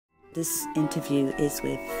This interview is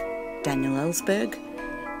with Daniel Ellsberg,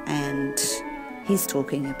 and he's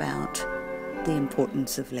talking about the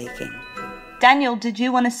importance of leaking. Daniel, did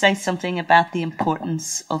you want to say something about the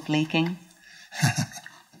importance of leaking?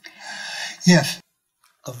 Yes.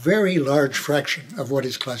 A very large fraction of what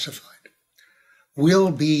is classified will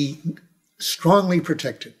be strongly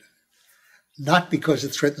protected, not because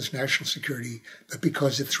it threatens national security, but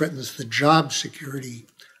because it threatens the job security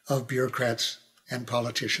of bureaucrats and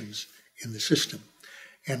politicians in the system.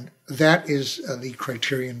 And that is the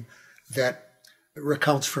criterion that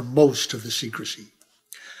accounts for most of the secrecy.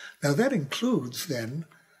 Now, that includes, then,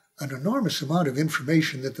 an enormous amount of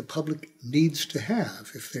information that the public needs to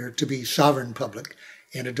have if they're to be sovereign public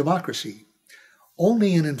in a democracy.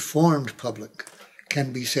 Only an informed public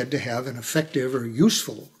can be said to have an effective or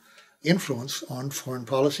useful influence on foreign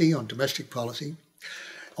policy, on domestic policy,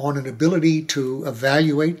 on an ability to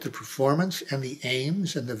evaluate the performance and the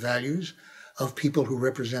aims and the values of people who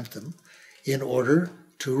represent them in order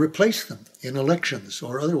to replace them in elections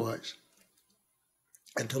or otherwise,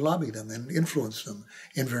 and to lobby them and influence them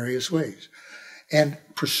in various ways. And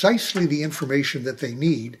precisely the information that they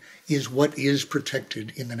need is what is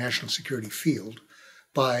protected in the national security field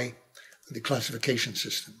by the classification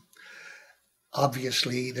system.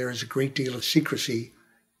 Obviously, there is a great deal of secrecy,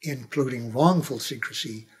 including wrongful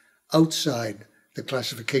secrecy, outside the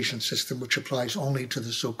classification system, which applies only to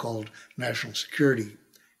the so-called national security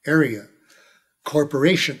area.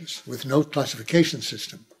 Corporations with no classification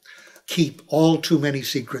system keep all too many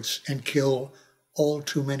secrets and kill all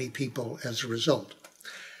too many people as a result.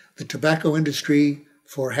 The tobacco industry,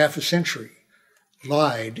 for half a century,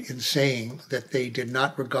 lied in saying that they did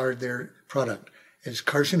not regard their product as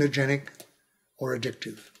carcinogenic or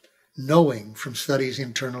addictive, knowing from studies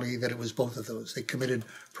internally that it was both of those. They committed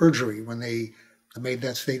perjury when they made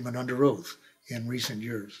that statement under oath in recent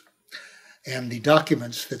years. And the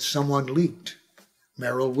documents that someone leaked,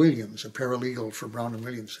 Merrill Williams, a paralegal for Brown and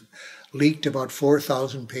Williamson, leaked about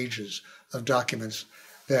 4,000 pages of documents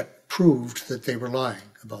that proved that they were lying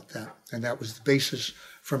about that. And that was the basis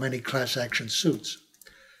for many class action suits.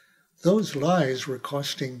 Those lies were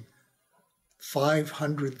costing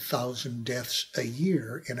 500,000 deaths a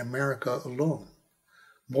year in America alone,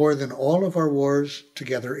 more than all of our wars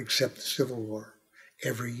together except the Civil War,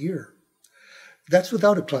 every year. That's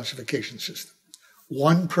without a classification system.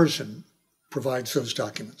 One person provides those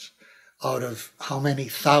documents out of how many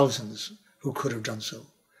thousands who could have done so.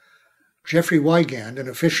 Jeffrey Wigand, an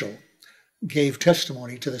official, gave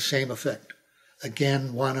testimony to the same effect.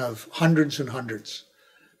 Again, one of hundreds and hundreds,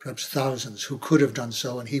 perhaps thousands, who could have done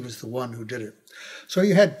so, and he was the one who did it. So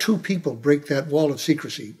you had two people break that wall of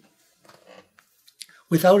secrecy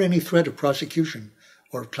without any threat of prosecution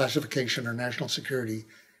or classification or national security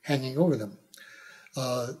hanging over them.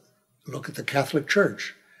 Look at the Catholic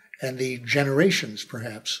Church and the generations,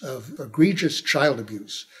 perhaps, of egregious child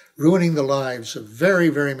abuse, ruining the lives of very,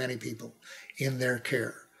 very many people in their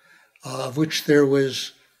care, of which there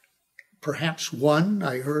was perhaps one.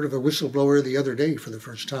 I heard of a whistleblower the other day for the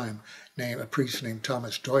first time, a priest named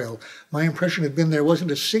Thomas Doyle. My impression had been there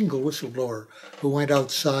wasn't a single whistleblower who went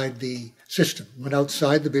outside the system, went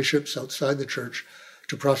outside the bishops, outside the church,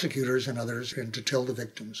 to prosecutors and others, and to tell the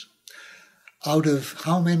victims. Out of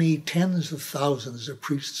how many tens of thousands of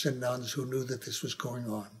priests and nuns who knew that this was going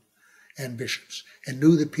on, and bishops, and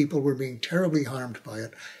knew that people were being terribly harmed by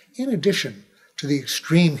it, in addition to the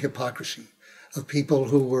extreme hypocrisy of people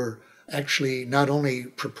who were actually not only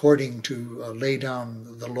purporting to lay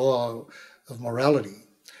down the law of morality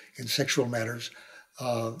in sexual matters,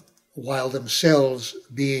 while themselves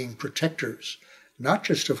being protectors, not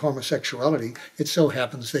just of homosexuality. It so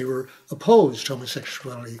happens they were opposed to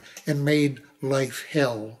homosexuality and made life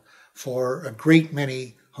hell for a great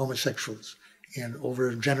many homosexuals in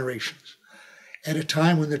over generations. At a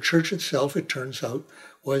time when the church itself, it turns out,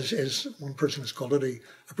 was, as one person has called it,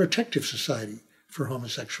 a protective society for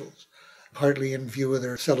homosexuals, partly in view of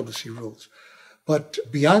their celibacy rules. But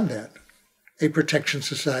beyond that, a protection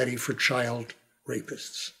society for child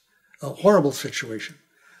rapists. A horrible situation.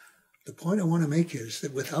 The point I want to make is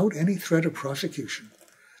that without any threat of prosecution,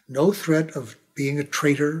 no threat of being a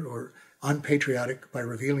traitor or unpatriotic by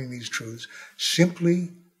revealing these truths, simply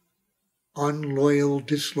unloyal,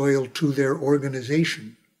 disloyal to their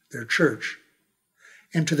organization, their church,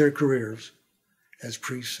 and to their careers as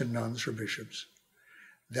priests and nuns or bishops,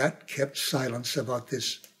 that kept silence about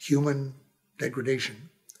this human degradation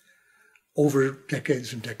over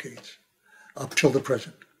decades and decades, up till the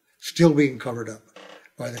present, still being covered up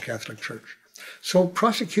by the Catholic Church. So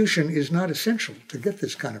prosecution is not essential to get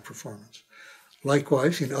this kind of performance.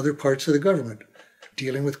 Likewise, in other parts of the government,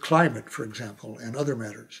 dealing with climate, for example, and other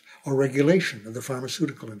matters, or regulation of the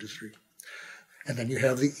pharmaceutical industry. And then you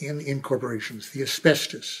have in corporations, the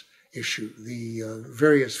asbestos issue, the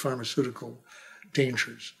various pharmaceutical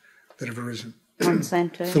dangers that have arisen.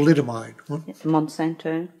 Monsanto. Thalidomide. Yes,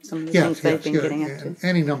 Monsanto, some of the things they've been getting up to.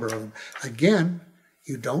 Any number of them. Again,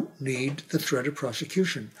 you don't need the threat of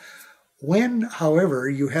prosecution. When, however,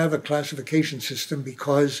 you have a classification system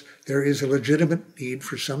because there is a legitimate need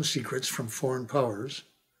for some secrets from foreign powers,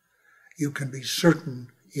 you can be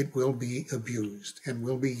certain it will be abused and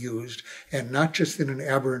will be used, and not just in an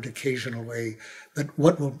aberrant occasional way, but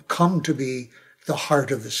what will come to be the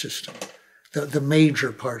heart of the system, the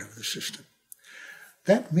major part of the system.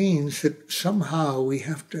 That means that somehow we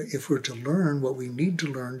have to, if we're to learn what we need to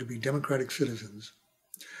learn to be democratic citizens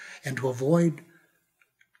and to avoid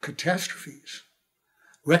catastrophes,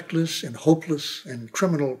 reckless and hopeless and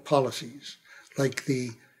criminal policies like the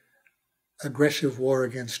aggressive war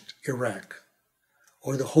against Iraq,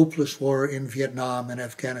 or the hopeless war in Vietnam and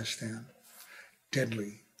Afghanistan,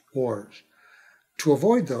 deadly wars. To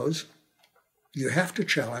avoid those, you have to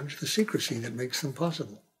challenge the secrecy that makes them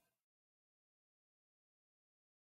possible.